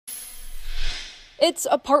It's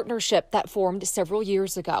a partnership that formed several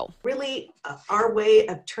years ago. Really, our way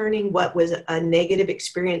of turning what was a negative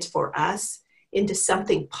experience for us into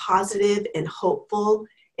something positive and hopeful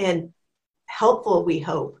and helpful, we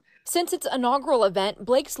hope. Since its inaugural event,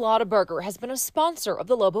 Blake's Lotaburger has been a sponsor of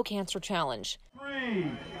the Lobo Cancer Challenge.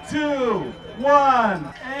 3, 2,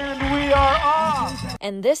 1, and we are off!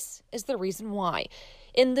 And this is the reason why.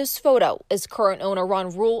 In this photo is current owner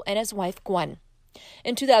Ron Rule and his wife Gwen.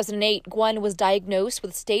 In 2008, Gwen was diagnosed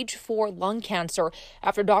with stage 4 lung cancer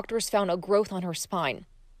after doctors found a growth on her spine.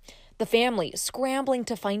 The family scrambling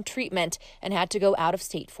to find treatment and had to go out of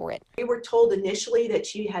state for it. We were told initially that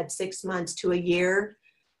she had 6 months to a year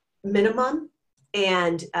minimum,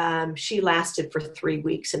 and she lasted for 3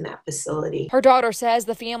 weeks in that facility. Her daughter says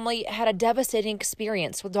the family had a devastating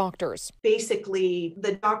experience with doctors. Basically,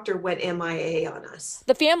 the doctor went MIA on us.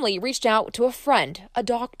 The family reached out to a friend, a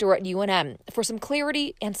doctor at UNM, for some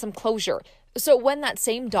clarity and some closure. So when that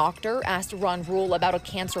same doctor asked Ron Rule about a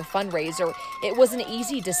cancer fundraiser, it was an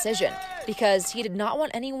easy decision because he did not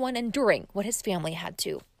want anyone enduring what his family had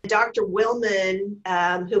to. Dr. Willman,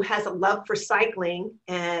 who has a love for cycling,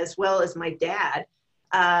 as well as my dad,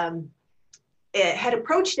 had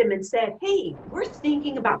approached him and said, hey, we're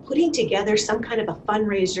thinking about putting together some kind of a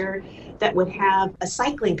fundraiser that would have a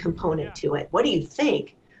cycling component to it. What do you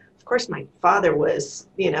think? Of course, my father was,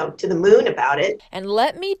 to the moon about it. And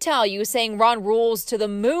let me tell you, saying Ron Rule's to the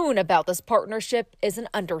moon about this partnership is an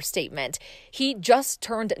understatement. He just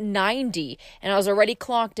turned 90 and has already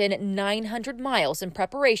clocked in 900 miles in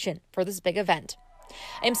preparation for this big event.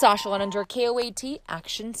 I'm Sasha Leninger, KOAT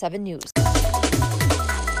Action 7 News.